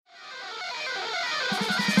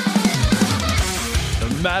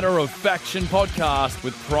Matter of Faction podcast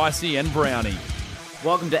with Pricey and Brownie.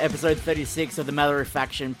 Welcome to episode 36 of the Matter of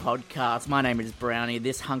Faction podcast. My name is Brownie.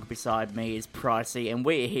 This hunk beside me is Pricey, and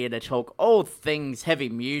we're here to talk all things heavy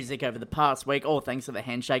music over the past week, all thanks to the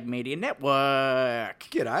Handshake Media Network.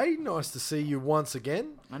 G'day, nice to see you once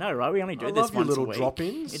again. I know, right? We only do I this love your once a little week.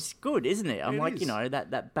 drop-ins. It's good, isn't it? I'm It like, is. you know,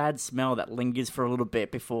 that bad smell that lingers for a little bit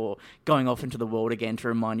before going off into the world again to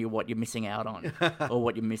remind you what you're missing out on or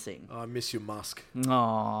what you're missing. I miss your musk.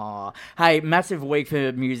 Aww. Hey, massive week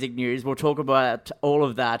for music news. We'll talk about all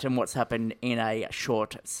of that and what's happened in a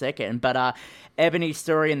short second. But Ebony,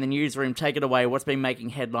 Story in the newsroom, take it away. What's been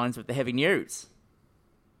making headlines with the heavy news?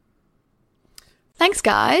 Thanks,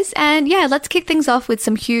 guys. And yeah, let's kick things off with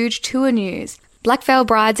some huge tour news. Black Veil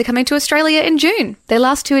Brides are coming to Australia in June. They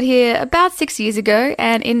last toured here about 6 years ago,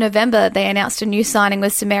 and in November they announced a new signing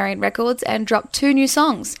with Sumerian Records and dropped 2 new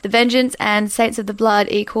songs, The Vengeance and Saints of the Blood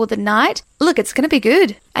Equal the Night. Look, it's going to be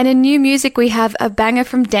good. And in new music we have a banger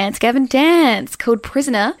from Dance Gavin Dance called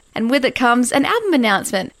Prisoner, and with it comes an album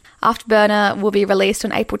announcement. Afterburner will be released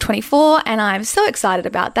on April 24, and I'm so excited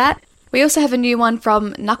about that. We also have a new one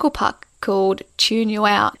from Knucklepuck called Tune You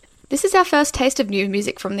Out. This is our first taste of new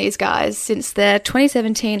music from these guys since their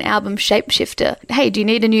 2017 album Shapeshifter. Hey, do you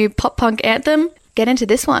need a new pop-punk anthem? Get into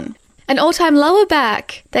this one. An all-time lower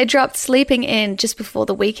back. They dropped Sleeping In just before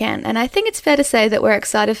the weekend, and I think it's fair to say that we're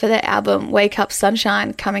excited for their album Wake Up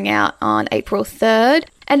Sunshine coming out on April 3rd.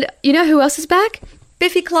 And you know who else is back?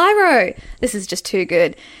 Biffy Clyro. This is just too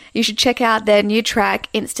good. You should check out their new track,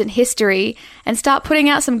 Instant History, and start putting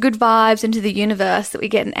out some good vibes into the universe that we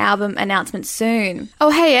get an album announcement soon. Oh,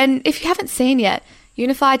 hey, and if you haven't seen yet,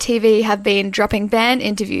 Unify TV have been dropping band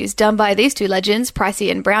interviews done by these two legends, Pricey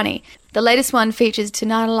and Brownie. The latest one features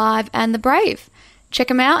Tonight Alive and The Brave. Check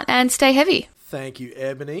them out and stay heavy. Thank you,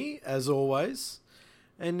 Ebony, as always.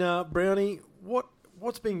 And Brownie,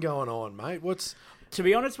 what's been going on, mate? To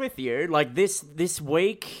be honest with you, like this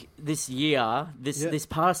week, this year, this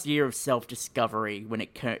past year of self-discovery, when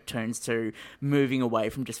it turns to moving away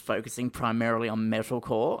from just focusing primarily on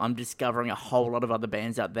metalcore, I'm discovering a whole lot of other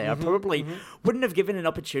bands out there I probably wouldn't have given an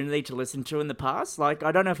opportunity to listen to in the past. Like,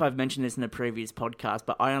 I don't know if I've mentioned this in a previous podcast,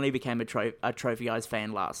 but I only became a Trophy Eyes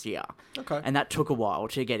fan last year. Okay. And that took a while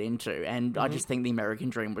to get into, and I just think The American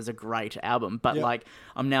Dream was a great album. But, like,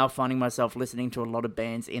 I'm now finding myself listening to a lot of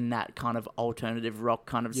bands in that kind of alternative rock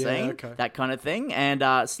kind of scene, that kind of thing. And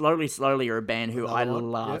Slowly are a band who I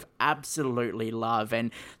love, absolutely love.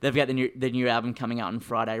 And they've got the new album coming out on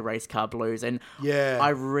Friday, Race Car Blues. And I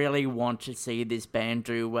really want to see this band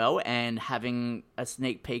do well. And having a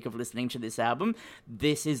sneak peek of listening to this album,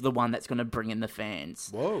 this is the one that's going to bring in the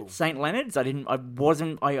fans. Whoa. St. Leonard's,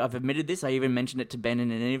 I've admitted this. I even mentioned it to Ben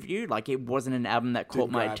in an interview. Like, it wasn't an album that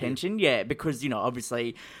caught my attention. Yeah, because, you know,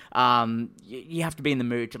 obviously, you have to be in the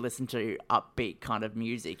mood to listen to upbeat kind of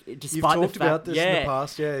music. You've talked about this in the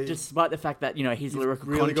past, despite the fact that, you know, his lyrical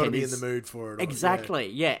really content got to be is in the mood for it. Exactly,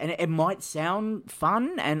 yeah. And it might sound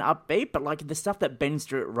fun and upbeat, but like the stuff that Ben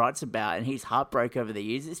Stewart writes about and his heartbreak over the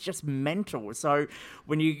years, it's just mental. So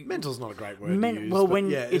when you mental's not a great word to use. Well, but when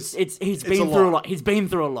yeah, he's been through a lot. He's been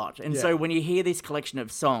through a lot, and so when you hear this collection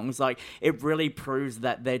of songs, like, it really proves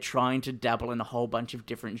that they're trying to dabble in a whole bunch of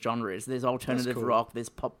different genres. There's alternative rock, there's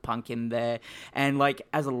pop punk in there, and like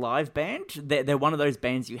as a live band, they're one of those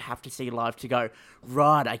bands you have to see live to go,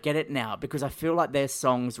 right, I get it now, because I feel like their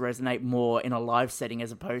songs resonate more in a live setting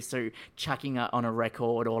as opposed to chucking it on a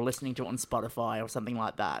record or listening to it on Spotify or something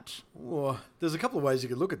like that. Well, there's a couple of ways you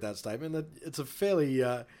could look at that statement. That it's a fairly,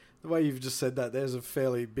 the way you've just said that, there's a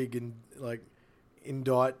fairly big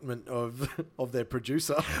indictment of their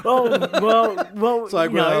producer. Well. It's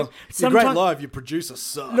like, you're great live, your producer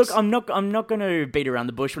sucks. Look, I'm not going to beat around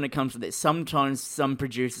the bush when it comes to this. Sometimes some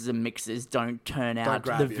producers and mixers don't turn out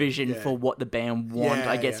the vision for what the band want,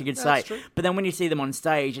 I guess you could say. True. But then when you see them on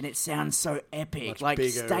stage and it sounds so epic, much like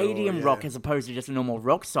bigger, stadium rock as opposed to just a normal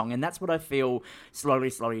rock song, and that's what I feel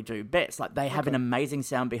Slowly do best. Like, they have an amazing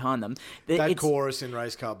sound behind them. That chorus in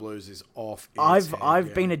Race Car Blues is off.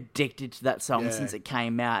 I've been addicted to that song since it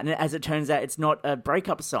came out, and as it turns out, it's not a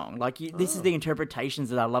breakup song. Like, this is the interpretations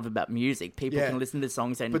that I love about music. People can listen to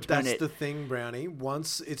songs and but that's the thing, Brownie.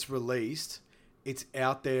 Once it's released, it's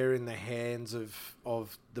out there in the hands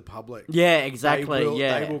of the public. Yeah, exactly.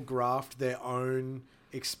 They will graft their own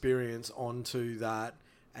experience onto that,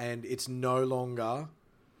 and it's no longer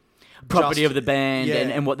property of the band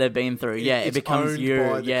and what they've been through. It becomes owned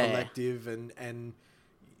by the collective, and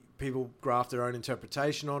people graft their own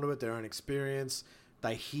interpretation onto it, their own experience.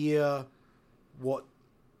 They hear what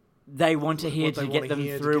they want to hear to get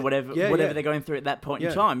them through whatever they're going through at that point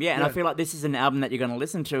in time. Yeah, and I feel like this is an album that you're going to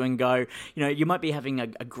listen to and go, you might be having a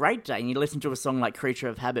great day and you listen to a song like Creature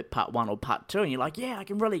of Habit Part 1 or Part 2 and you're like, yeah, I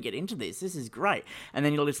can really get into this. This is great. And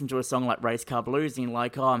then you listen to a song like Race Car Blues and you're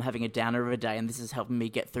like, oh, I'm having a downer of a day and this is helping me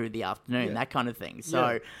get through the afternoon, that kind of thing.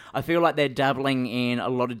 So I feel like they're dabbling in a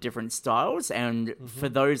lot of different styles, and for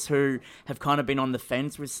those who have kind of been on the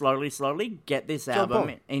fence with Slowly, get this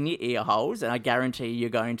album in your ear holes and I guarantee you're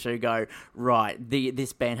going to go, right,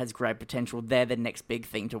 this band has great potential. They're the next big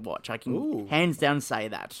thing to watch. I can hands down say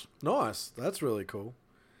that. Nice. That's really cool.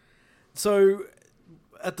 So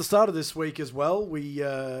at the start of this week as well, we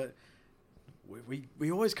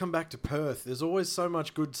always come back to Perth. There's always so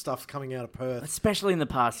much good stuff coming out of Perth. Especially in the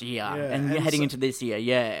past year and heading into this year,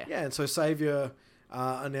 Yeah, and so Saviour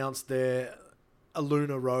announced their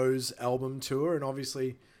Aluna Rose album tour, and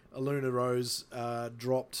obviously Aluna Rose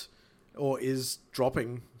is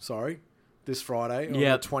dropping this Friday on the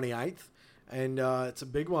 28th, and it's a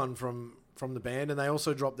big one from the band, and they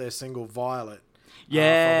also dropped their single Violet from it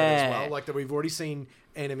as well. Like that, we've already seen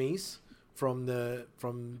Enemies from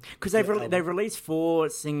because they've released 4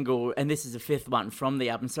 single, and this is the 5th one from the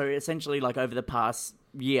album. So essentially, like over the past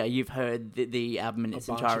year, you've heard the album in its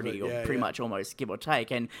entirety, or pretty much almost, give or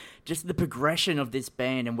take, and just the progression of this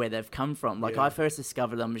band and where they've come from. Like I first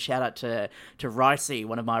discovered them. Shout out to Ricey,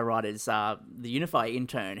 one of my writers, the Unify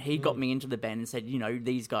intern. He got me into the band and said,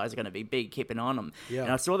 these guys are going to be big. Keep an eye on them. Yeah.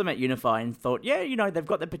 And I saw them at Unify and thought, they've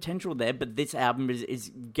got the potential there. But this album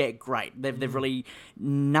is great. They've really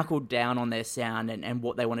knuckled down on their sound and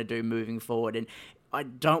what they want to do moving forward. And I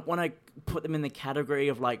don't want to put them in the category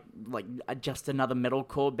of like just another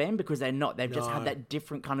metalcore band, because they're not. They've just had that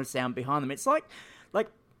different kind of sound behind them. It's like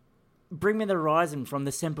Bring Me the Horizon from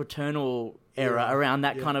the Sempiternal era, around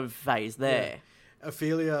that kind of phase there. Yeah.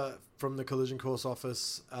 Ophelia from the Collision Course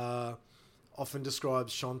office often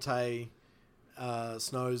describes Shantae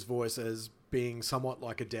Snow's voice as being somewhat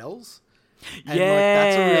like Adele's. And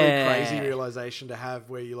that's a really crazy realization to have,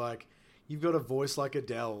 where you've got a voice like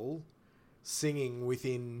Adele singing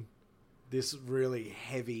within this really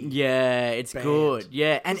heavy it's band. Good.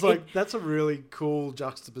 Yeah. And it's that's a really cool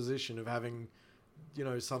juxtaposition of having,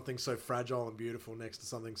 something so fragile and beautiful next to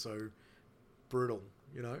something so brutal,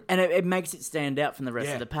 And it makes it stand out from the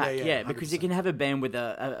rest of the pack. Yeah, because you can have a band with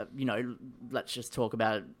let's just talk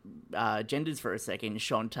about genders for a second.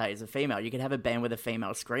 Shantae is a female. You can have a band with a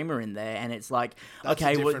female screamer in there, and it's like, that's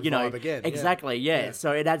a different vibe again. Exactly, yeah.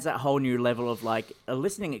 So it adds that whole new level of a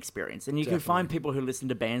listening experience. And you can find people who listen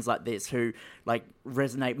to bands like this who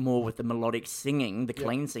resonate more with the melodic singing, the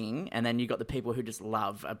clean singing, and then you got the people who just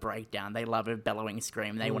love a breakdown. They love a bellowing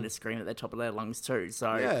scream. They want to scream at the top of their lungs too.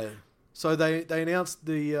 So So they announced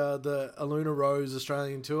the Aluna Rose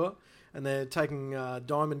Australian tour, and they're taking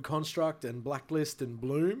Diamond Construct and Blacklist and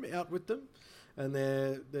Bloom out with them, and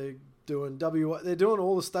they're doing they're doing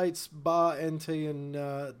all the states bar NT and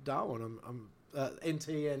Darwin. NT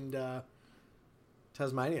and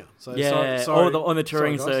Tasmania. So on the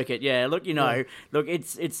touring circuit. Yeah, look, look,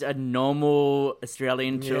 it's a normal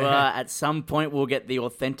Australian tour. At some point, we'll get the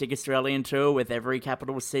authentic Australian tour with every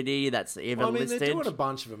capital city that's ever listed. They're doing a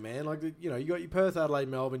bunch of them, man. You got your Perth, Adelaide,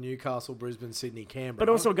 Melbourne, Newcastle, Brisbane, Sydney, Canberra. But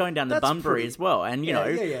also going down to Bunbury as well. And,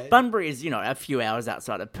 Bunbury is, a few hours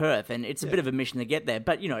outside of Perth, and it's a bit of a mission to get there.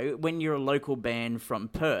 But, when you're a local band from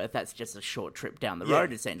Perth, that's just a short trip down the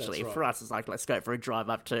road, essentially. Right. For us, it's let's go for a drive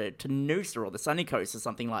up to Noosa or the sunny coast or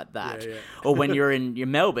something like that. Or when you're in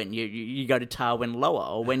Melbourne, you go to Tarwin Lower,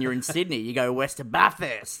 or when you're in Sydney, you go west of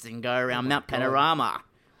Bathurst and go around Mount Panorama.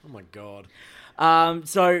 Oh my God.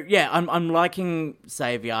 I'm liking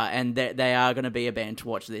Saviour, and they are going to be a band to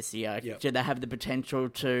watch this year. Do they have the potential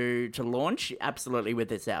to launch? Absolutely, with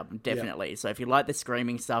this album, definitely. Yep. So if you like the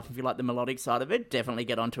screaming stuff, if you like the melodic side of it, definitely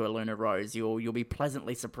get onto Aluna Rose. You'll be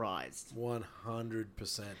pleasantly surprised.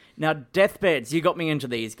 100%. Now, Deathbeds, you got me into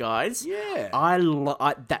these guys. Yeah.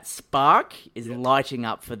 That spark is lighting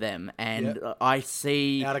up for them, and I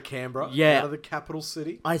see out of Canberra, out of the capital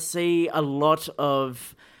city. I see a lot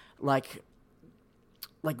of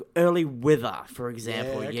early Wither, for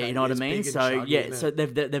example. Yeah, you know what I mean? So so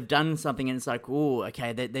they've done something, and it's like, oh,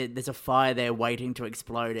 okay, there's a fire there waiting to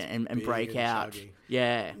explode and break out. Chuggy.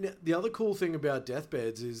 Yeah. Now, the other cool thing about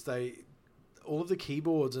Deathbeds is all of the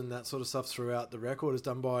keyboards and that sort of stuff throughout the record is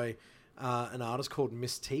done by an artist called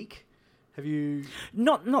Mystique. Have you...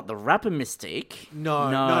 Not the rapper Mystique.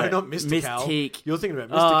 No, not Mystical. Mystique. You're thinking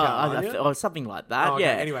about Mystical, or something like that. Okay,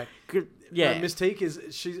 yeah. Anyway. Yeah.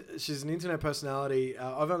 Mystique she's an internet personality.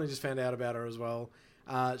 I've only just found out about her as well.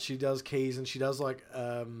 She does keys, and she does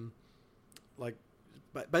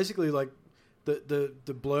basically the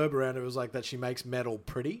blurb around it was like that she makes metal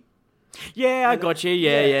pretty. Yeah, I got you.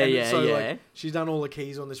 Yeah. So like, she's done all the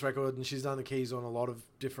keys on this record, and she's done the keys on a lot of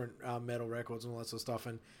different metal records and all that sort of stuff.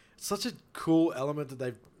 And it's such a cool element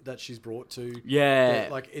that she's brought to. Yeah,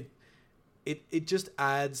 like it just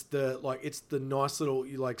adds it's the nice little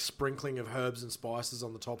sprinkling of herbs and spices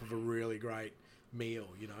on the top of a really great meal.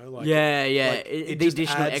 It the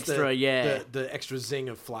additional extra, the extra zing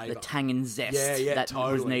of flavour, the tang and zest that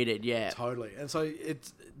totally was needed. Yeah, totally. And so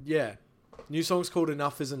it's new song's called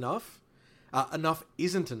Enough Is Enough. Enough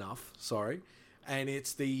Isn't Enough, sorry. And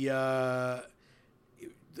it's their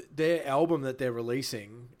album that they're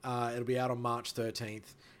releasing. It'll be out on March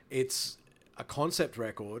 13th. It's a concept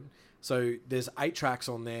record. So there's 8 tracks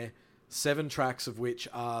on there, 7 tracks of which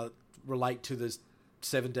relate to the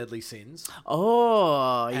 7 deadly sins.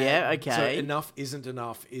 Oh, yeah, okay. So Enough Isn't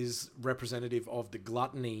Enough is representative of the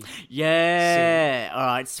gluttony. Yeah, sin. All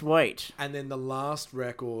right, sweet. And then the last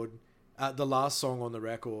record, the last song on the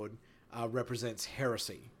record represents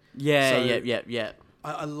heresy. Yeah.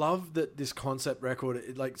 I love that this concept record,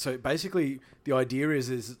 so basically the idea is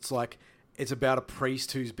it's about a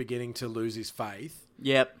priest who's beginning to lose his faith.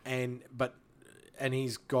 Yep. And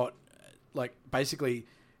he's got basically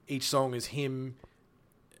each song is him.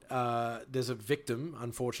 There's a victim,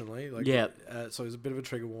 unfortunately. So there's a bit of a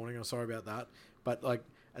trigger warning. I'm sorry about that. But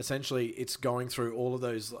essentially, it's going through all of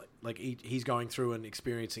those. He's going through and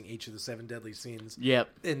experiencing each of the 7 deadly sins. Yep.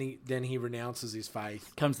 And then he renounces his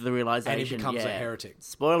faith. Comes to the realization. And he becomes a heretic.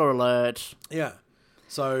 Spoiler alert. Yeah.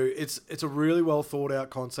 So it's a really well thought out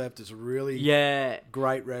concept. It's a really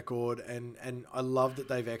great record, and I love that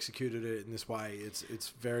they've executed it in this way. It's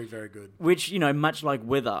very, very good. Which, much like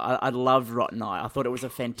Wither, I loved Rotten Eye. I thought it was a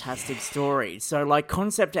fantastic story. So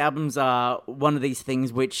concept albums are one of these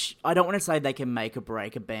things which I don't want to say they can make or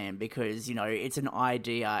break a band, because it's an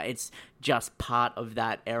idea. It's just part of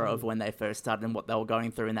that era of when they first started and what they were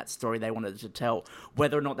going through in that story they wanted to tell.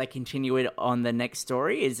 Whether or not they continue it on the next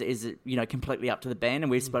story is completely up to the band. And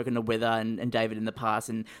we've spoken to Wither and David in the past,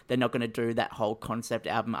 and they're not going to do that whole concept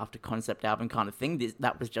album after concept album kind of thing.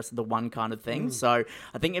 That was just the one kind of thing. So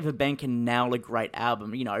I think if a band can nail a great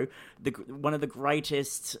album, one of the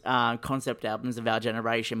greatest concept albums of our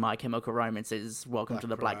generation, My Chemical Romance, is Welcome to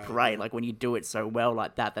the Black Parade. Yeah. When you do it so well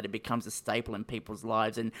like that it becomes a staple in people's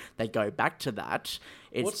lives and they go back to that.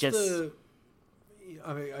 I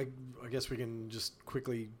guess we can just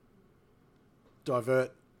quickly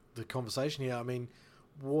divert the conversation here. I mean,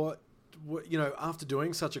 what after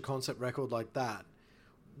doing such a concept record like that,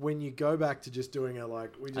 when you go back to just doing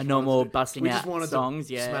a normal busting out songs,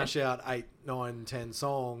 smash out 8, 9, 10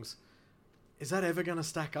 songs, is that ever going to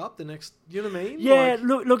stack up the next? You know what I mean? Yeah.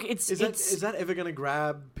 Look. Is that ever going to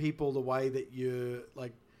grab people the way that you're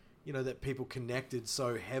that people connected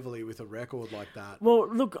so heavily with a record like that? Well,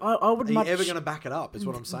 look, I would. Are you ever going to back it up? Is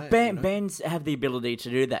what I'm saying. Bands have the ability to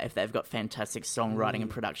do that if they've got fantastic songwriting and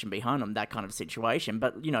production behind them. That kind of situation.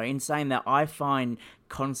 But in saying that, I find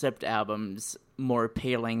concept albums more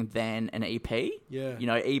appealing than an EP. Yeah.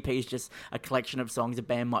 EP is just a collection of songs a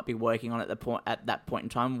band might be working on at that point in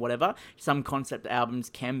time, whatever. Some concept albums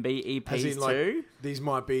can be EPs too. These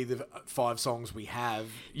might be the 5 songs we have.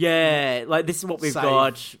 Yeah, this is what we've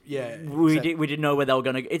got. Yeah. We didn't know where they were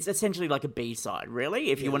going to... It's essentially like a B-side, really,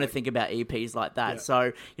 if you want to think about EPs like that. Yeah.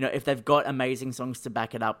 So, if they've got amazing songs to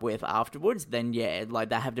back it up with afterwards, then they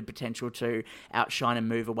have the potential to outshine and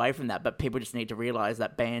move away from that. But people just need to realise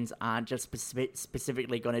that bands aren't just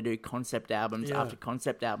specifically going to do concept albums after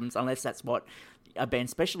concept albums, unless that's what a band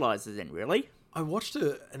specialises in, really. I watched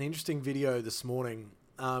an interesting video this morning.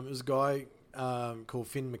 It was a guy called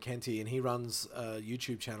Finn McKenty, and he runs a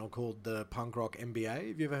YouTube channel called the Punk Rock MBA.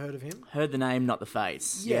 Have you ever heard of him? Heard the name, not the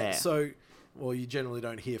face. Yeah. So, well, you generally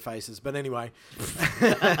don't hear faces, but anyway.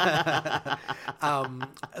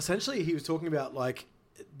 Essentially, he was talking about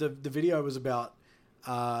the video was about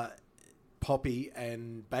Poppy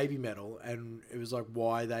and baby metal, and it was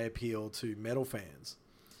why they appeal to metal fans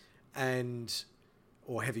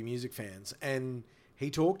or heavy music fans. And he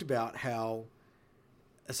talked about how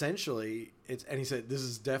essentially and he said this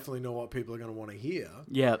is definitely not what people are going to want to hear.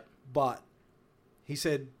 Yep. But he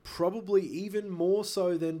said probably even more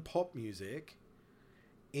so than pop music,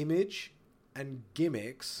 image and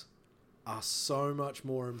gimmicks are so much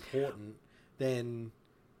more important than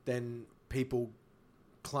people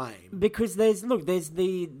claim. Because there's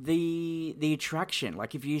the attraction.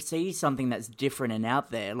 Like, if you see something that's different and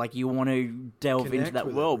out there, like, you want to delve Connect into that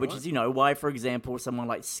with world, it, which right? is, you know, why, for example, someone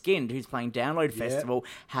like Skinned, who's playing Download Festival,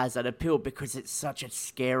 has that appeal, because it's such a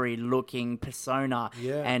scary looking persona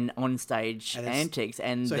and onstage antics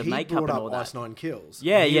and so the he makeup brought and up all that. Ice Nine Kills.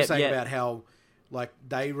 Yeah, and he yeah, was saying yeah. about how, like,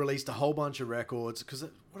 they released a whole bunch of records, because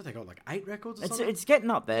what have they got, like 8 records or something? It's getting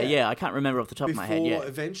up there, yeah. I can't remember off the top of my head, Before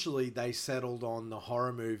eventually they settled on the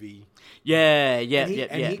horror movie. And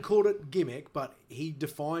he called it gimmick, but he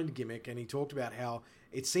defined gimmick, and he talked about how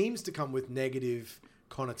it seems to come with negative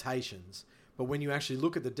connotations, but when you actually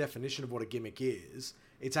look at the definition of what a gimmick is,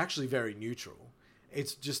 it's actually very neutral.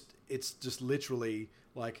 It's just literally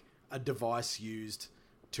like a device used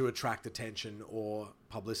to attract attention or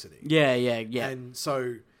publicity. Yeah. And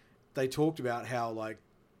so they talked about how, like,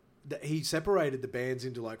 he separated the bands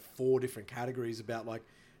into like 4 different categories about like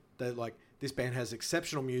this band has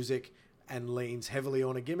exceptional music and leans heavily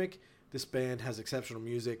on a gimmick. This band has exceptional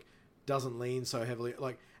music, doesn't lean so heavily,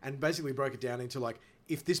 like, and basically broke it down into like,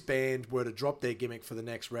 if this band were to drop their gimmick for the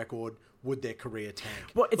next record, would their career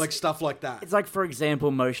tank? Well, like stuff like that. It's like, for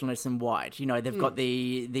example, Motionless in White. You know, they've got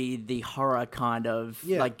the horror kind of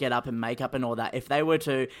like get up and makeup and all that. If they were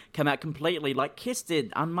to come out completely like Kiss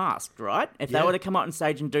did, unmasked, right? If they were to come out on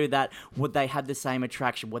stage and do that, would they have the same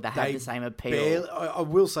attraction? Would they have the same appeal? I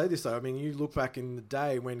will say this though. I mean, you look back in the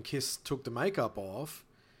day when Kiss took the makeup off,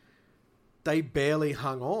 they barely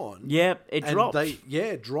hung on. Yep, it dropped.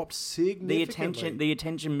 It dropped significantly. The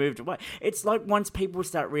attention moved away. It's like once people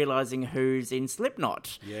start realizing who's in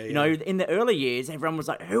Slipknot. You know, in the early years, everyone was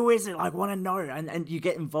like, "Who is it? I want to know." And you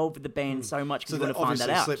get involved with the band so much because you want to find that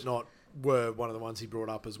out. Slipknot were one of the ones he brought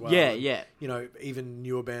up as well. Yeah, and, yeah. You know, even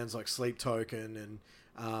newer bands like Sleep Token and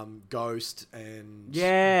Ghost and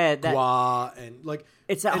Gua and like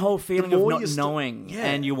it's that whole feeling of not knowing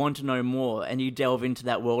and you want to know more and you delve into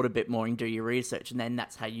that world a bit more and do your research and then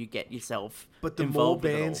that's how you get yourself But the more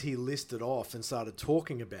bands he listed off and started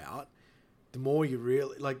talking about, the more you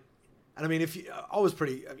really like. And I mean, I was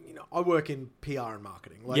pretty, you know, I work in PR and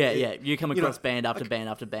marketing. Like, you come across band after band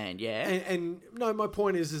after band, And no, my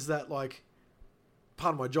point is that like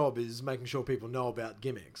part of my job is making sure people know about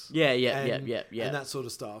gimmicks. And that sort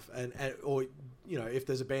of stuff. And or you know, if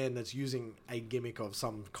there's a band that's using a gimmick of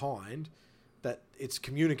some kind, that it's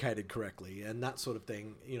communicated correctly and that sort of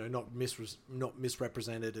thing. You know, not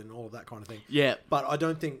misrepresented and all of that kind of thing. Yeah. But I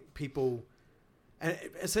don't think people. And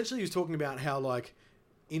essentially, he was talking about how like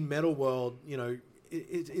in metal world, you know,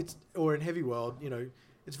 it's or in heavy world, you know.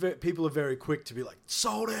 People are very quick to be like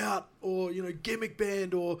sold out or, you know, gimmick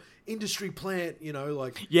band or industry plant, you know,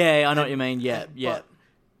 like. Yeah, I know what you mean. Yeah. But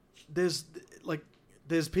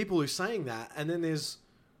there's people who are saying that, and then there's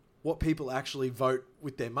what people actually vote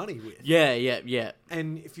with their money with. Yeah.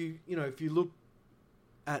 And if you look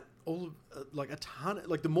at all like a ton,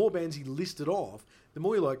 like the more bands he listed off, the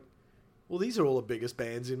more you're like, well, these are all the biggest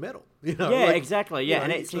bands in metal. You know, yeah, like, exactly. Yeah, you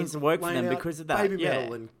know, and it seems to work for them because of that. Baby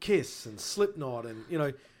Metal and Kiss and Slipknot and, you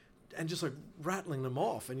know, and just like rattling them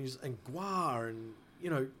off and Gua and, you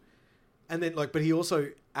know, and then like, but he also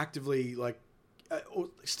actively like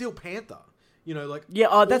Steel Panther, you know, like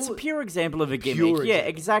that's a pure example of a gimmick. Yeah,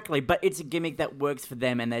 exactly. But it's a gimmick that works for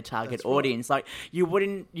them and their target audience. Like you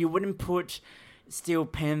wouldn't put Steel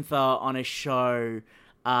Panther on a show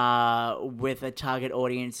with a target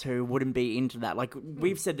audience who wouldn't be into that. Like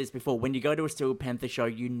we've said this before, when you go to a Steel Panther show,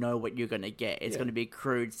 you know what you're going to get. It's going to be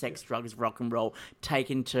crude sex, drugs, rock and roll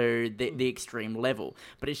taken to the extreme level.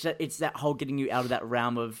 But it's that whole getting you out of that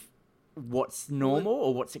realm of what's normal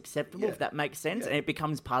or what's acceptable, if that makes sense, and it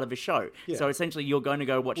becomes part of a show. So essentially you're going to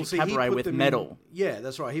go watch a cabaret with metal.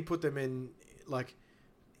 That's right. He put them in like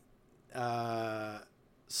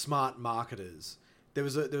smart marketers. There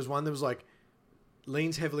was one that was like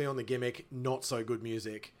leans heavily on the gimmick, not so good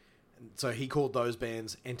music. So he called those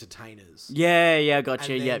bands entertainers. Yeah,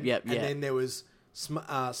 gotcha. Yep. And then there was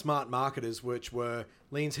smart marketers, which were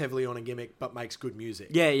leans heavily on a gimmick but makes good music.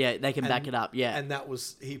 Yeah, they can back it up. Yeah, and that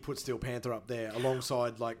was he put Steel Panther up there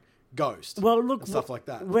alongside like Ghost. Well, look, and stuff like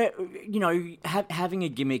that. Where you know, having a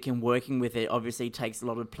gimmick and working with it obviously takes a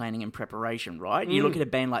lot of planning and preparation, right? You look at a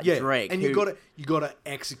band like Drake, and you got to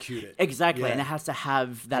execute it exactly, and it has to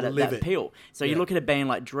have that appeal. So you look at a band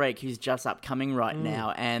like Drake, who's just upcoming right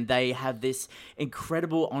now, and they have this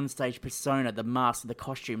incredible onstage persona, the mask, the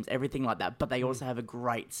costumes, everything like that. But they also have a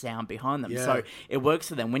great sound behind them, so it works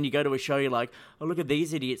for them. When you go to a show, you're like, oh, look at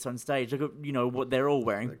these idiots on stage. Look at what they're all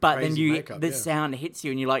wearing. But then makeup, the sound hits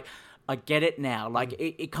you, and you're like, I get it now. Like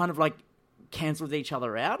it kind of like cancels each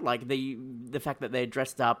other out. Like the fact that they're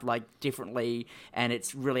dressed up like differently and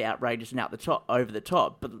it's really outrageous and over the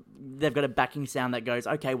top, but they've got a backing sound that goes,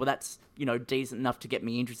 okay, well that's, you know, decent enough to get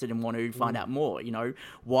me interested and want to find out more. You know,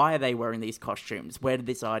 why are they wearing these costumes? Where did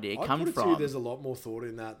this idea come from? There's a lot more thought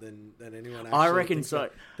in that than anyone actually I reckon so.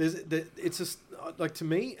 It's just like, to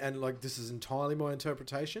me, and like this is entirely my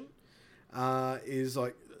interpretation, is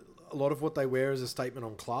like a lot of what they wear is a statement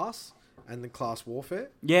on class and the class warfare.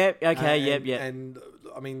 Yeah, okay, yeah. And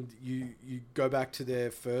I mean, you go back to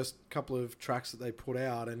their first couple of tracks that they put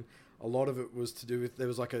out, and a lot of it was to do with, there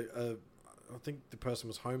was like I think the person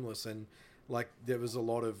was homeless, and like there was a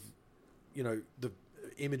lot of, you know, the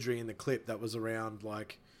imagery in the clip that was around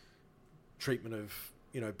like treatment of,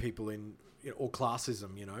 you know, people in, you know, or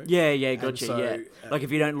classism, you know. Yeah, gotcha. So, yeah, like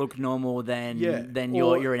if you don't look normal, then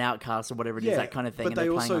you're an outcast or whatever it is, that kind of thing. But and they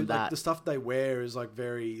they're also playing on that. The stuff they wear is like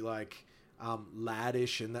very like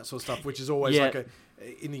laddish and that sort of stuff, which is always like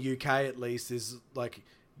in the UK at least is like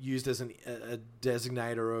used as a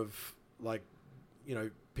designator of like, you know,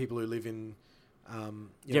 people who live in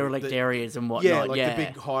derelict areas and whatnot. The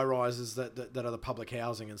big high rises that are the public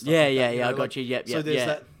housing and stuff. I got you. Yep. So there's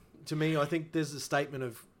that. To me, I think there's a statement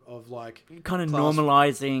of like kind of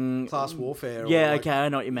normalizing class warfare. Yeah, okay, I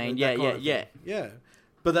know what you mean. Yeah.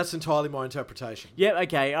 But that's entirely my interpretation. Yeah,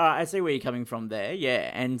 okay, all right, I see where you're coming from there.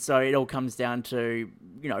 Yeah, and so it all comes down to,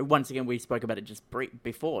 you know, once again, we spoke about it just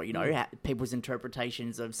before, you know, people's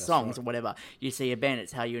interpretations of songs or whatever. You see a band,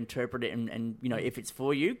 it's how you interpret it, and you know, if it's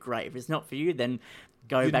for you, great. If it's not for you, then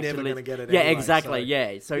go back to You're never going to get it Yeah, anyway,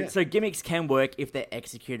 exactly, So gimmicks can work if they're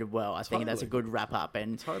executed well. I think that's a good wrap-up.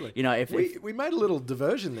 And, you know, if we made a little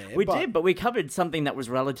diversion there. We did, but we covered something that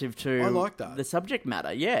was relative to I like that. The subject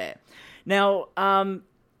matter, yeah. Now,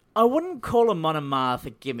 I wouldn't call a Monomath a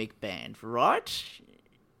gimmick band, right?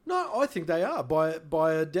 No, I think they are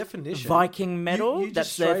by a definition. Viking metal, you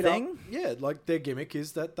that's their thing? Like their gimmick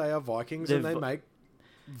is that they are Vikings and they make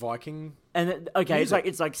Viking... And music.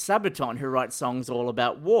 it's like Sabaton, who writes songs all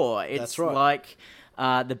about war. It's that's right.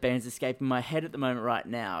 Like the band's escaping my head at the moment right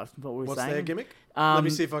now. What's their gimmick? Let me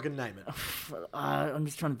see if I can name it. I'm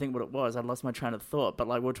just trying to think what it was. I lost my train of thought. But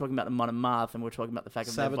like we're talking about the Monomath, and we're talking about the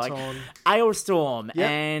fact that like Ailstorm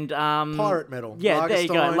and pirate metal. Yeah, there you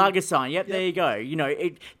go. Lagerstein. Yep, there you go. You know,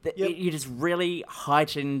 you just really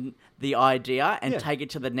heighten the idea and take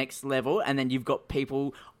it to the next level, and then you've got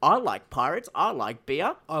people. I like pirates. I like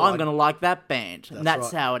beer. I'm going to like that band.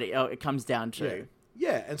 That's how it comes down to.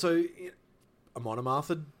 Yeah, and so a Monomath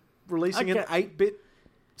are releasing an 8-bit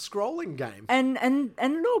scrolling game.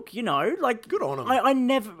 And look, you know, like good on them. I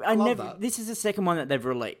never. That. This is the second one that they've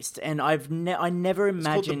released, and I never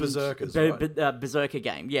imagined it's called the Berserkers, Berserker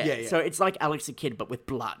game. Yeah. So it's like Alex the Kid, but with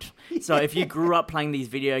blood. So if you grew up playing these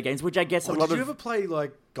video games, which I guess a lot of. Did you ever play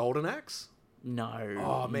like Golden Axe? No.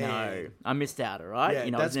 Oh man, no. I missed out. All right. Yeah,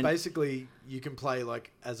 you know, that's basically you can play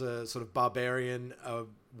like as a sort of barbarian, a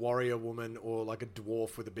warrior woman, or like a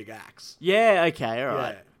dwarf with a big axe. Yeah. Okay. All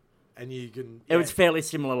right. Yeah. And you can... It was fairly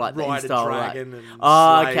similar like that ride style, a dragon right? and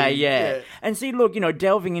slay. Okay, yeah. And see, look, you know,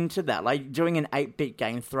 delving into that, like doing an 8-bit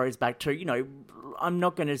game throws back to, you know, I'm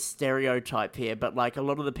not going to stereotype here, but like a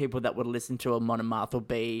lot of the people that would listen to a Monomath will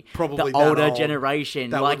be probably the older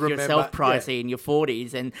generation, like yourself, Pricey, in your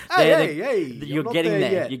 40s, and you're getting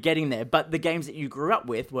there. You're getting there. But the games that you grew up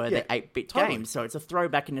with were the 8-bit games, so it's a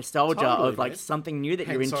throwback and nostalgia of like something new that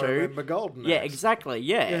you're into. I remember Golden Axe. Exactly.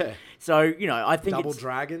 Yeah. So you know, I think Double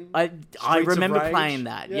Dragon. I remember playing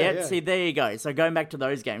that. Yeah. See, there you go. So going back to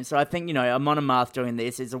those games, so I think you know, a Monomath doing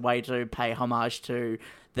this is a way to pay homage to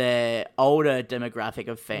their older demographic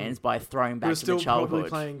of fans by throwing back to the childhood. We're still probably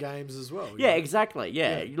playing games as well. Yeah, exactly.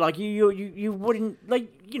 Yeah. Like you wouldn't, like,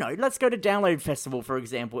 you know, let's go to Download Festival, for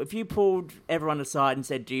example. If you pulled everyone aside and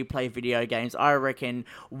said, do you play video games? I reckon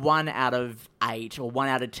 1 out of 8 or 1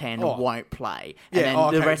 out of 10 won't play. And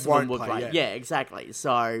then the rest of them would play. Yeah, exactly.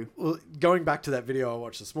 So... Well, going back to that video I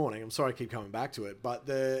watched this morning, I'm sorry I keep coming back to it, but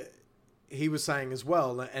he was saying as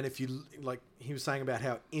well, and if you, like, he was saying about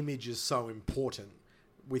how image is so important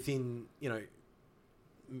within, you know,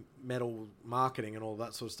 metal marketing and all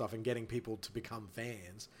that sort of stuff and getting people to become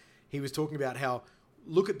fans. He was talking about how,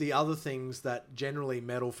 look at the other things that generally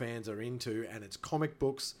metal fans are into, and it's comic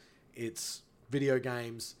books, it's video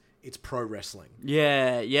games, it's pro wrestling.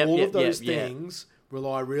 Yeah, all of those things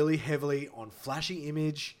rely really heavily on flashy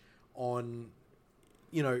image, on,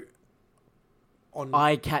 you know, on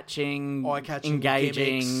eye-catching,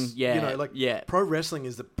 engaging, gimmicks. You know, like pro wrestling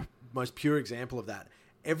is the most pure example of that.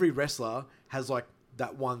 Every wrestler has like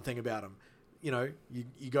that one thing about him. You know,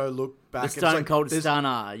 you go look back. The Stone Cold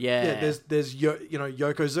Stunner, there's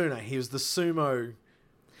Yokozuna. He was the sumo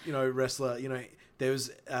wrestler. There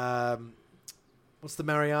was what's the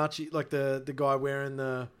mariachi? Like the guy wearing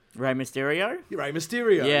the Rey Mysterio. Rey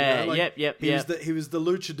Mysterio. Yeah. Yep. He was the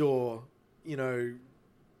luchador.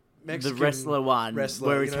 Mexican the wrestler one, where his you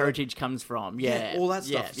know? heritage comes from. Yeah, all that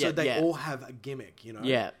stuff. Yeah, so they all have a gimmick,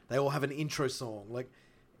 Yeah. They all have an intro song. Like,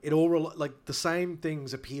 it all, like, the same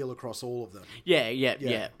things appeal across all of them.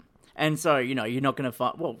 Yeah. And so, you're not going to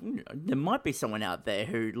find... Well, there might be someone out there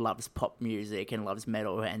who loves pop music and loves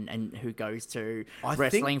metal and who goes to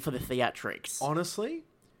wrestling for the theatrics. Honestly,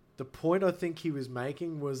 the point I think he was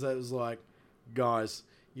making was that it was like, guys,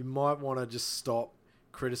 you might want to just stop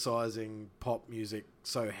criticizing pop music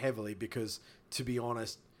so heavily because, to be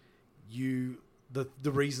honest,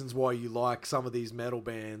 the reasons why you like some of these metal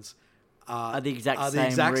bands are the exact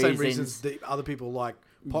same reasons that other people like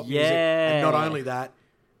pop music. And not only that,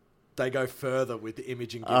 they go further with the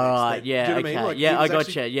imaging gimmicks. Do you know what I mean? Like, I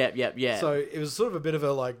gotcha. Yeah. So it was sort of a bit of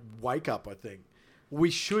a like wake up, I think. We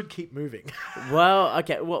should keep moving. Well,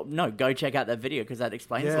 okay. Well, no, go check out that video because that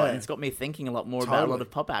explains a lot. And it's got me thinking a lot more about a lot of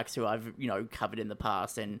pop acts who I've, covered in the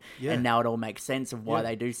past. And now it all makes sense of why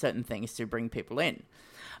they do certain things to bring people in.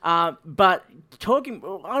 But I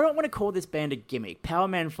don't want to call this band a gimmick.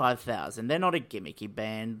 Powerman 5000, they're not a gimmicky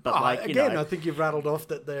band. But I think you've rattled off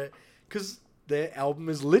that because their album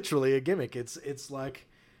is literally a gimmick. It's like...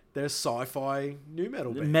 They're a sci-fi new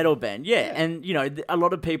metal band. Metal band, yeah. And, a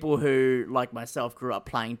lot of people who, like myself, grew up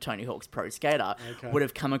playing Tony Hawk's Pro Skater would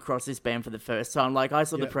have come across this band for the first time. Like, I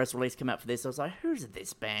saw the press release come out for this. I was like, who's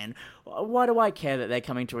this band? Why do I care that they're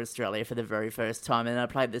coming to Australia for the very first time? And then I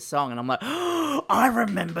played this song, and I'm like, oh, I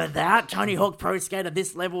remember that. Tony Hawk Pro Skater,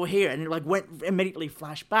 this level here. And it, went immediately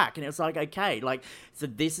flash back. And it was like, okay. So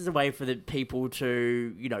this is a way for the people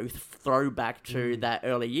to, throw back to that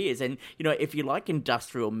early years. And, if you like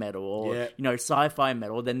industrial metal or sci-fi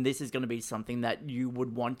metal, then this is going to be something that you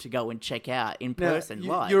would want to go and check out in person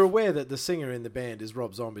live. You're aware that the singer in the band is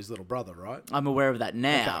Rob Zombie's little brother, right? I'm aware of that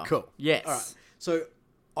now. Okay, cool. Yes. All right. So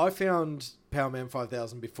I found Powerman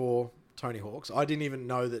 5000 before Tony Hawk's. I didn't even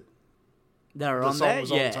know that they were the song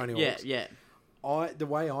was on Tony Hawk's. Yeah. The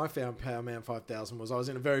way I found Powerman 5000 was I was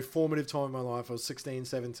in a very formative time in my life. I was 16,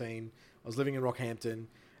 17. I was living in Rockhampton.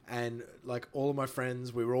 And all of my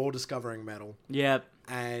friends, we were all discovering metal. Yep.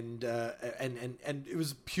 And it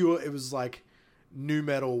was pure. It was like new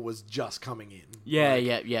metal was just coming in. Yeah.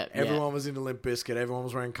 Everyone was into Limp Bizkit. Everyone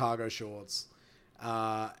was wearing cargo shorts,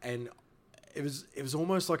 and it was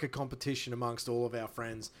almost like a competition amongst all of our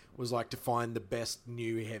friends. Was like to find the best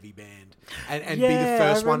new heavy band and be the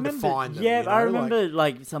first one to find them. Yeah, I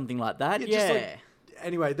remember something like that. Yeah.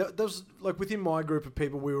 Anyway, that was within my group of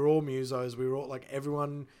people. We were all musos. We were all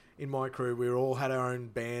everyone in my crew. We all had our own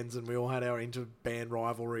bands, and we all had our inter-band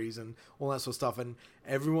rivalries and all that sort of stuff. And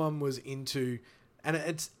everyone was into,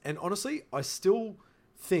 and honestly, I still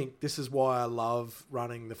think this is why I love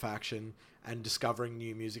running the faction and discovering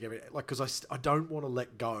new music because I don't want to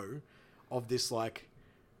let go of this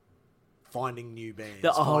finding new bands.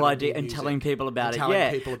 The whole idea and telling people about it.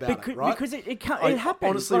 Right? Because it happens. I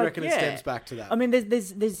honestly reckon it stems back to that. I mean,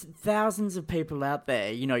 there's thousands of people out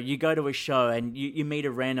there. You go to a show and you meet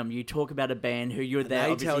a random. You talk about a band who you're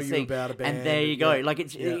there. They tell you about a band, and there you go.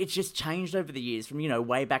 It's just changed over the years from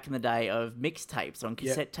way back in the day of mixtapes on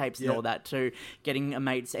cassette tapes and all that to getting a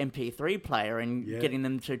mate's MP3 player and getting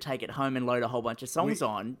them to take it home and load a whole bunch of songs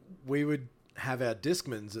on. We would have our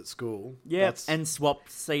Discmans at school. Yeah, and swap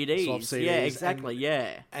CDs. Yeah, exactly,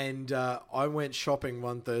 And I went shopping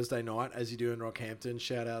one Thursday night, as you do in Rockhampton.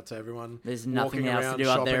 Shout out to everyone. There's nothing else to do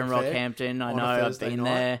up there in Rockhampton. I know, I've been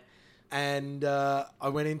there. And I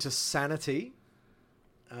went into Sanity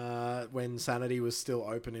when Sanity was still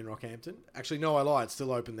open in Rockhampton. Actually, no, I lied. It's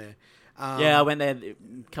still open there. I went there a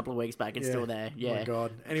couple of weeks back. It's still there. Yeah. Oh, my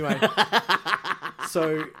God. Anyway,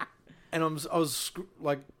 so... And I was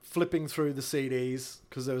flipping through the CDs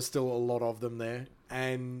because there was still a lot of them there.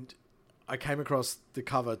 And I came across the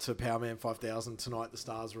cover to Powerman 5000, Tonight the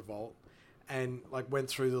Stars Revolt, and went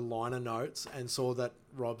through the liner notes and saw that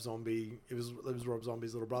Rob Zombie, it was Rob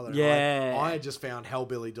Zombie's little brother. Yeah. I had just found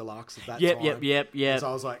Hellbilly Deluxe at that time. Yep. So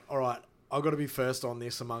I was like, all right, I've got to be first on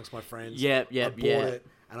this amongst my friends. I bought it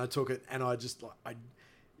and I took it and I just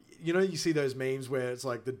you know, you see those memes where it's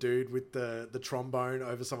like the dude with the trombone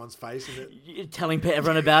over someone's face, and You're telling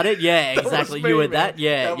everyone about it. Yeah, exactly. Me, you were man. that.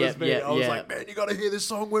 Yeah, that was me. yeah. I was like, man, you got to hear this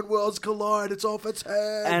song when worlds collide. It's off its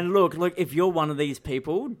head. And look, if you're one of these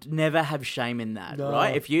people, never have shame in that,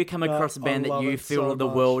 right? If you come across a band that you feel the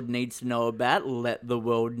world needs to know about, let the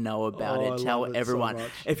world know about it. Tell everyone. So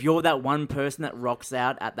if you're that one person that rocks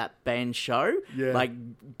out at that band show, like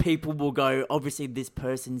people will go, obviously this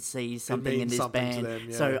person sees something in this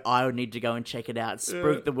band, so I need to go and check it out.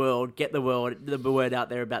 Spruik the world, get the word out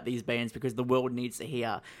there about these bands, because the world needs to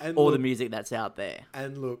hear the music that's out there.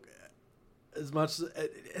 And look, as much as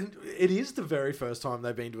it is the very first time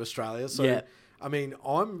they've been to Australia, so I mean,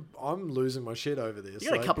 I'm losing my shit over this. You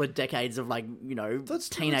got a couple of decades of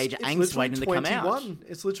teenage angst waiting to come out.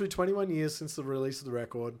 It's literally 21 years since the release of the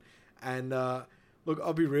record, and look,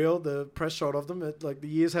 I'll be real. The press shot of them, the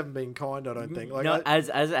years haven't been kind. I don't think. As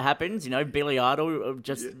it happens, Billy Idol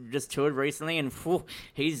just toured recently, and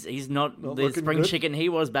he's not the spring good. chicken he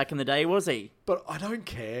was back in the day, was he? But I don't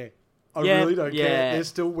care. I really don't care. They're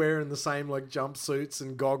still wearing the same jumpsuits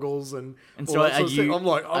and goggles and so are you? I'm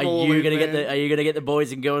like, are you gonna get the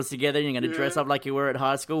boys and girls together? And you're gonna dress up like you were at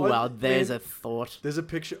high school? Well, there's a thought. There's a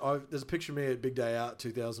picture. There's a picture of me at Big Day Out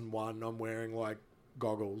 2001. I'm wearing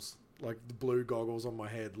goggles, the blue goggles on my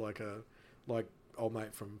head, like old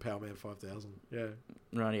mate from Powerman 5000. Yeah.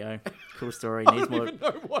 Rightio. Cool story. I don't even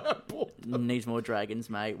know why I bought them. Needs more dragons,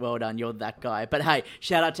 mate. Well done. You're that guy. But hey,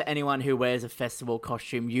 shout out to anyone who wears a festival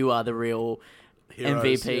costume. You are the real heroes,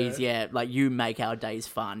 MVPs. Yeah. You make our days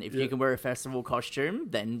fun. If you can wear a festival costume,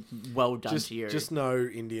 then well done to you. Just no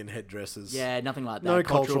Indian headdresses. Yeah, nothing like that. No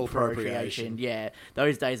cultural appropriation. Yeah,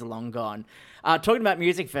 those days are long gone. Talking about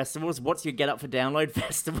music festivals, what's your Get Up for Download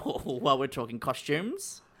festival while we're talking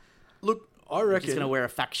costumes? Look, I reckon... Just going to wear a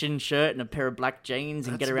Faction shirt and a pair of black jeans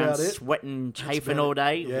and get around sweating, chafing all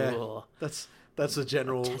day. Yeah, Ugh. That's a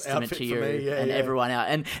general outfit to you for me. and everyone out.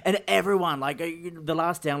 And everyone, the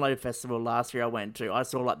last Download Festival last year I went to, I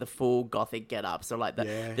saw the full gothic get up. So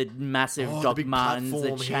the massive Doc Martens,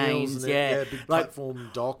 the chains. Big platform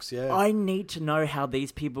docks, I need to know how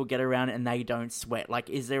these people get around and they don't sweat.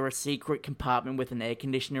 Is there a secret compartment with an air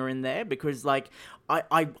conditioner in there? Because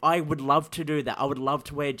I would love to do that. I would love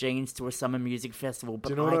to wear jeans to a summer music festival,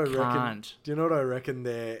 but I can't. Do you know what I reckon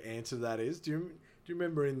their answer to that is? Do you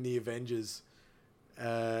remember in the Avengers...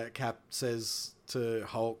 Cap says to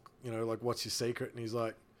Hulk, what's your secret? And he's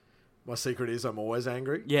like, my secret is I'm always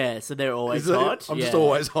angry. Yeah, so they're always hot. I'm just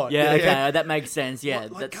always hot. Yeah, okay, that makes sense. Yeah,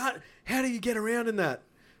 how do you get around in that?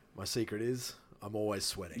 My secret is I'm always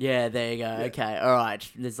sweating. Yeah, there you go. Yeah. Okay, all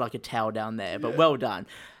right. There's a towel down there, but well done.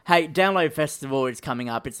 Hey, Download Festival is coming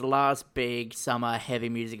up. It's the last big summer heavy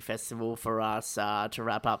music festival for us to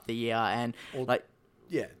wrap up the year, and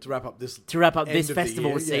to wrap up this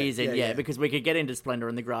festival season, because we could get into Splendor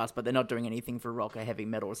in the Grass, but they're not doing anything for rock or heavy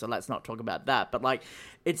metal, so let's not talk about that. But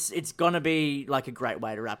it's gonna be a great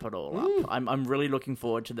way to wrap it all up. I'm really looking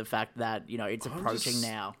forward to the fact that it's approaching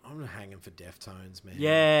now. I'm hanging for Deftones, man.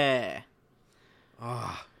 Yeah.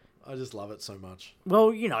 I just love it so much. Well,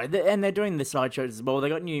 and they're doing the side shows as well. They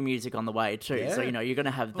got new music on the way too, so you're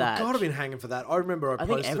gonna have that. Oh God, I've been hanging for that. I remember I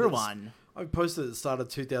posted at the start of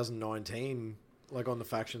 2019. On the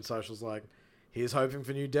Faction socials, here's hoping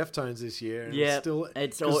for new Deftones this year. And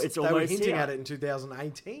it's almost they were hinting at it in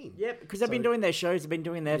 2018. Yeah, because they've been doing their shows, they've been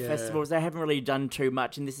doing their festivals. They haven't really done too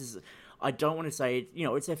much, and this is... I don't want to say,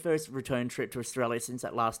 it's their first return trip to Australia since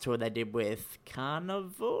that last tour they did with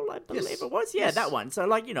Carnival, I believe it was. Yeah, that one. So,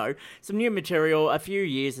 some new material. A few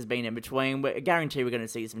years has been in between. I guarantee we're going to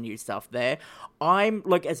see some new stuff there. I'm,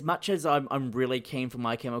 as much as I'm really keen for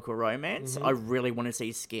My Chemical Romance, I really want to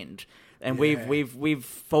see Skinned. And we've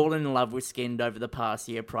fallen in love with Skinned over the past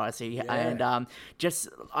year, Pricey. And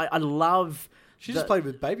I love... She just played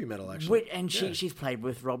with Baby Metal, actually. And she's played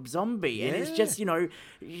with Rob Zombie. Yeah. And it's just,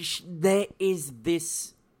 there is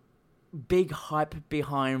this big hype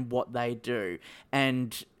behind what they do.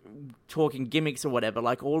 And talking gimmicks or whatever,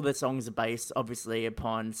 all the songs are based, obviously,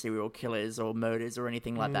 upon serial killers or murders or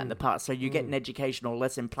anything like that in the past. So you get an educational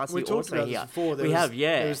lesson. Plus, we talked about this before. There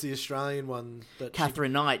was the Australian one.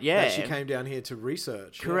 Catherine Knight, that she came down here to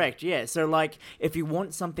research. Correct, yeah. So, if you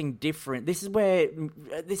want something different, this is where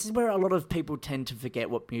a lot of people tend to forget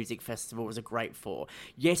what music festivals are great for.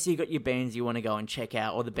 Yes, you got your bands you want to go and check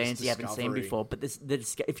out, or the bands you haven't seen before. But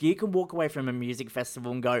if you can walk away from a music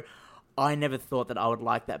festival and go, I never thought that I would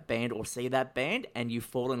like that band or see that band, and you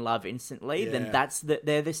fall in love instantly, then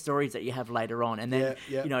they're the stories that you have later on. And then,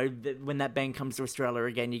 when that band comes to Australia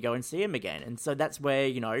again, you go and see them again. And so that's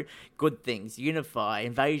where, Good Things, Unify,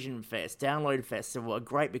 Invasion Fest, Download Festival are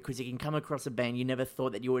great because you can come across a band you never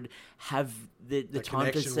thought that you would have the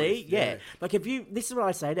time to see. Like this is what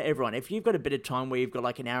I say to everyone, if you've got a bit of time where you've got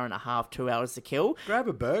like an hour and a half, 2 hours to kill, grab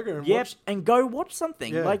a burger and watch. And go watch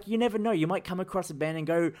something. Like, you never know. You might come across a band and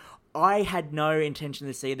go, I had no intention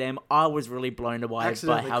to see them. I was really blown away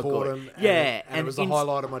by how good. Them and it was the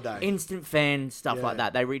highlight of my day. Instant fan stuff like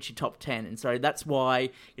that. They reach your top 10, and so that's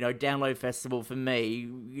why Download Festival for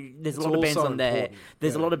me. There's a lot of bands on there.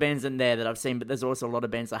 There's a lot of bands in there that I've seen, but there's also a lot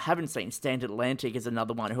of bands I haven't seen. Stand Atlantic is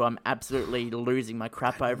another one who I'm absolutely losing my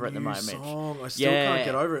crap over at the moment. Song. I still can't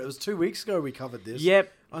get over it. It was 2 weeks ago we covered this.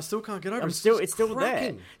 Yep. I still can't get over it. It's still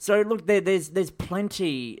there. So look, there's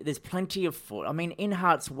plenty of foot. I mean, In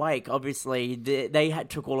Heart's Wake, obviously, they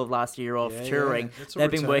took all of last year off touring. They've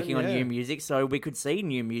been working on new music, so we could see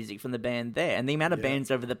new music from the band there. And the amount of bands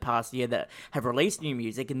over the past year that have released new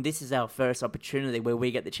music, and this is our first opportunity where we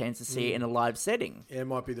get the chance to see it in a live setting. Yeah, it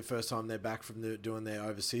might be the first time they're back from doing their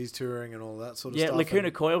overseas touring and all that sort of stuff. Yeah,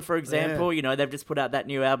 Lacuna Coil, for example, they've just put out that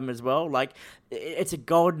new album as well. Like, it's a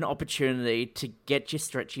golden opportunity to get your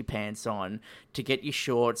stretchy pants on, to get your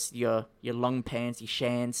shorts, your long pants, your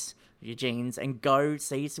shants, your jeans, and go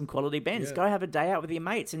see some quality bands. Yeah. Go have a day out with your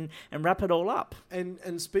mates and wrap it all up.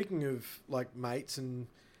 And speaking of like mates and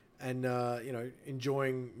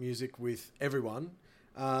enjoying music with everyone,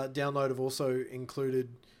 Download have also included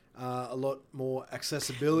a lot more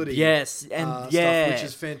accessibility. Yes, and stuff, which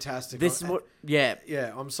is fantastic.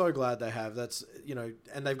 I'm so glad they have. That's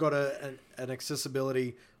and they've got an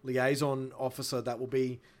accessibility liaison officer that will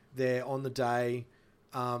be there on the day,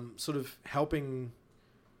 sort of helping,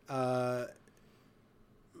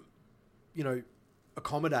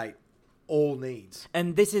 accommodate all needs.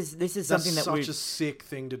 And this is something that's such a sick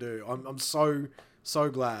thing to do. I'm so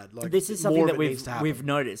glad. Like, this is something that we've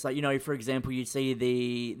noticed. Like, for example, you see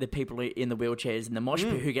the people in the wheelchairs in the mosh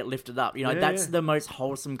pit who get lifted up. That's the most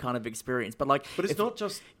wholesome kind of experience. But it's not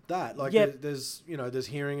just that. Like, there's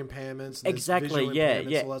hearing impairments. And exactly. Visual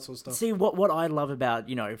impairments, all that sort of stuff. See, what I love about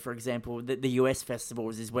for example, the US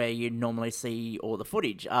festivals is where you normally see all the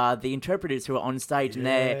footage. The interpreters who are on stage and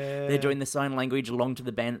they're doing the sign language along to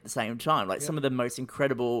the band at the same time. Like, some of the most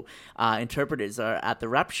incredible interpreters are at the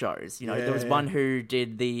rap shows. There was one who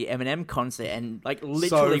did the Eminem concert and like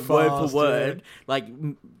literally word for word, like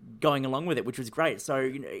going along with it, which was great. So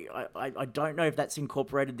I don't know if that's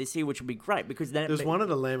incorporated this year, which would be great because then there's one at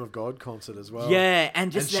the Lamb of God concert as well. Yeah,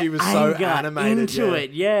 and she was so animated into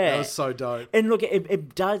it. That was so dope. And look,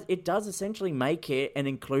 it does essentially make it an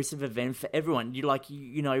inclusive event for everyone. We're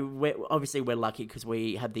lucky because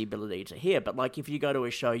we have the ability to hear. But like, if you go to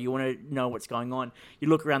a show, you want to know what's going on. You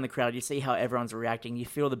look around the crowd, you see how everyone's reacting. You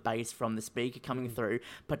feel the bass from the speaker coming through.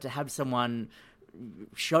 But to have someone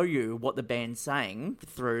show you what the band's saying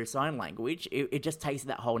through sign language, it just takes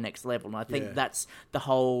that whole next level. And I think that's the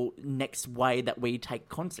whole next way that we take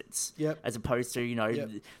concerts. Yep. As opposed to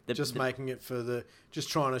making it just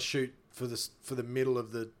trying to shoot for the middle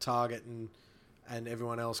of the target and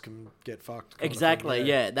everyone else can get fucked. Exactly.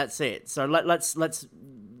 That's it. So let's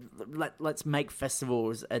make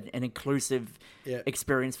festivals an inclusive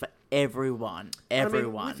experience for everyone.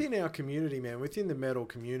 Everyone. Within our community, man, within the metal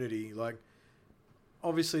community, like,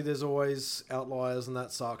 obviously there's always outliers and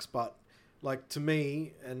that sucks, but like, to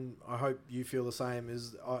me, and I hope you feel the same,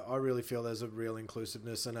 is I really feel there's a real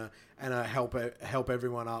inclusiveness and a help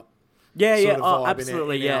everyone up.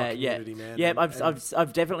 Absolutely.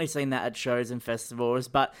 I've definitely seen that at shows and festivals,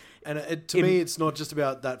 but to me, it's not just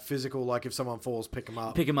about that physical. Like, if someone falls, pick them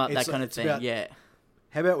up, that kind of thing.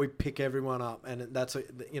 How about we pick everyone up, and that's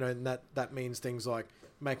and that means things like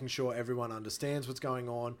making sure everyone understands what's going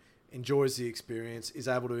on, enjoys the experience, is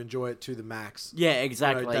able to enjoy it to the max. Yeah,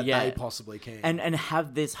 exactly. That they possibly can, and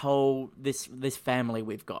have this whole this family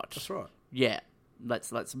we've got. That's right. Yeah.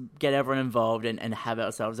 Let's get everyone involved and have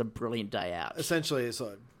ourselves a brilliant day out. Essentially, it's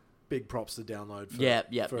like big props to Download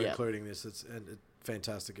for including this. It's a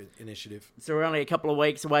fantastic initiative. So we're only a couple of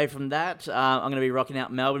weeks away from that. I'm going to be rocking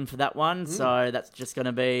out Melbourne for that one. So that's just going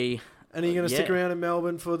to be... And are you going to stick around in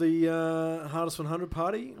Melbourne for the Hardest 100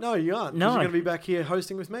 party? No, you aren't. No. You're going to be back here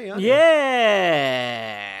hosting with me, aren't you?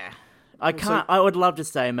 Yeah. I can't. I would love to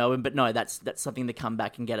stay in Melbourne, but no, that's something to come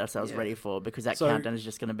back and get ourselves ready for, because that countdown is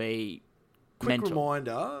just going to be... Quick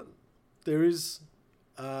reminder, there is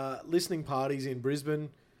listening parties in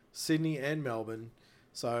Brisbane, Sydney and Melbourne.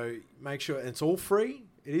 So make sure, and it's all free.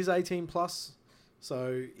 It is 18 plus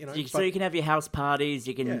So, you know... So you can have your house parties,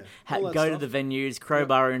 you can go to the venues,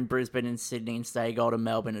 Crowbar in Brisbane and Sydney and Stay Gold in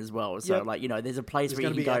Melbourne as well. So, like, you know, there's a place where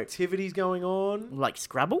you can go... There's activities going on. Like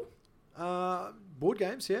Scrabble? Board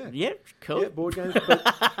games, yeah. Yeah, cool. Yeah, board games. But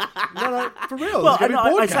no, for real. Well,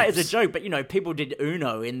 I say it as a joke, but, you know, people did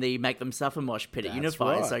Uno in the Make Them Suffer mosh pit at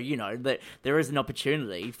Unify. Right. So, you know, there is an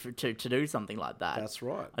opportunity to do something like that. That's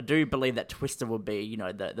right. I do believe that Twister would be, you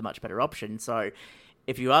know, the much better option. So...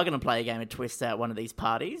 If you are going to play a game of Twister at one of these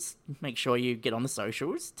parties, make sure you get on the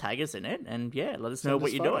socials, tag us in it, and let us know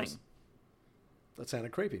what you're doing. That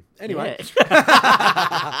sounded creepy. Anyway,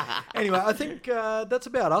 I think that's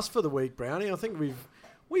about us for the week, Brownie. I think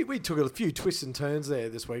we took a few twists and turns there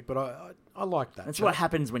this week, but I like that. That's what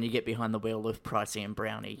happens when you get behind the wheel of Pricey and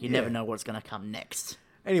Brownie. You never know what's going to come next.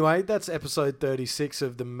 Anyway, that's episode 36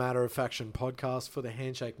 of the Matter of Faction podcast for the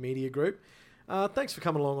Handshake Media Group. Thanks for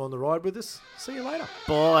coming along on the ride with us. See you later.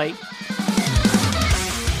 Bye.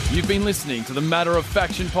 You've been listening to the Matter of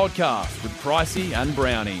Faction podcast with Pricey and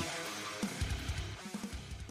Brownie.